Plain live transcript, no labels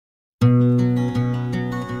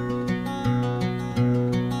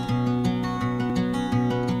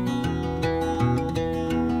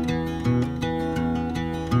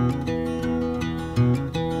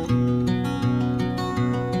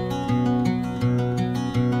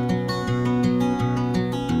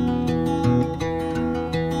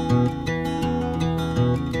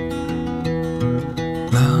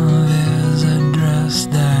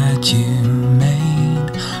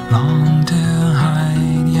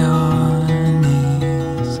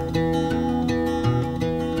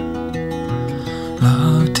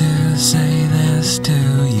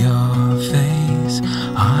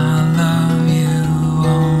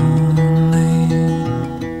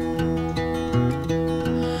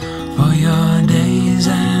For your days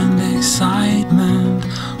and excitement,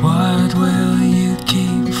 what will you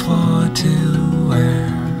keep for to wear?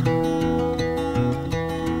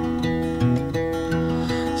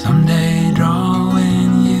 Someday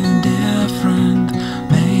drawing you different,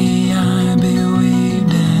 may I be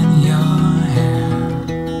weaved in your hair.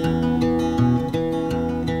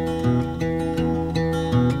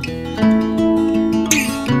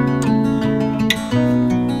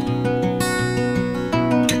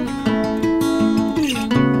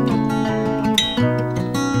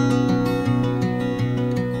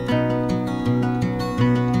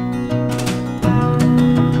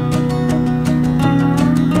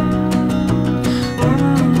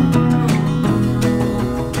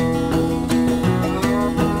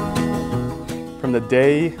 From the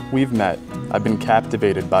day we've met, I've been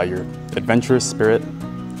captivated by your adventurous spirit,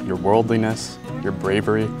 your worldliness, your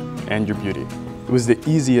bravery, and your beauty. It was the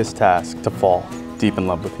easiest task to fall deep in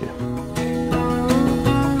love with you.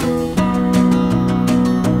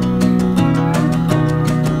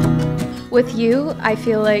 With you, I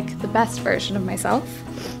feel like the best version of myself.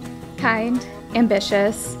 Kind,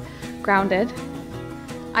 ambitious, grounded.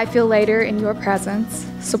 I feel lighter in your presence,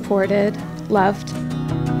 supported, loved.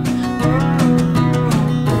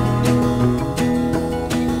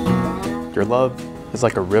 Your love is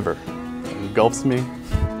like a river. It engulfs me,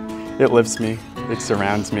 it lifts me, it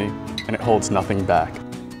surrounds me, and it holds nothing back.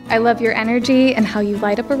 I love your energy and how you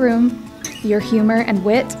light up a room, your humor and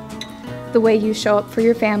wit, the way you show up for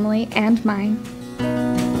your family and mine.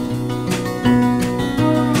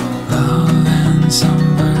 Love and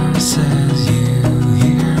some verses you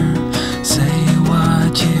hear, say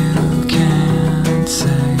what you can't say.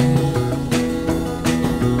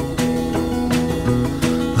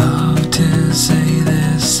 Love to say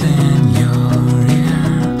this in your ear,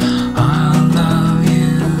 I'll love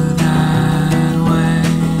you that way.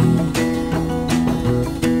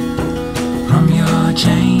 From your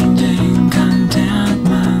changing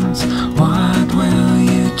contentments, what will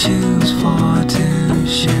you choose for to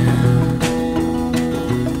share?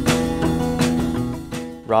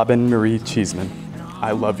 Robyn Marie Cheeseman,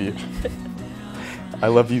 I love you. I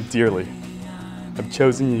love you dearly. I've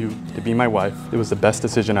chosen you to be my wife. It was the best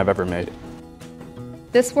decision I've ever made.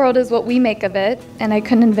 This world is what we make of it, and I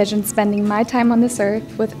couldn't envision spending my time on this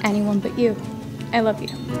earth with anyone but you. I love you.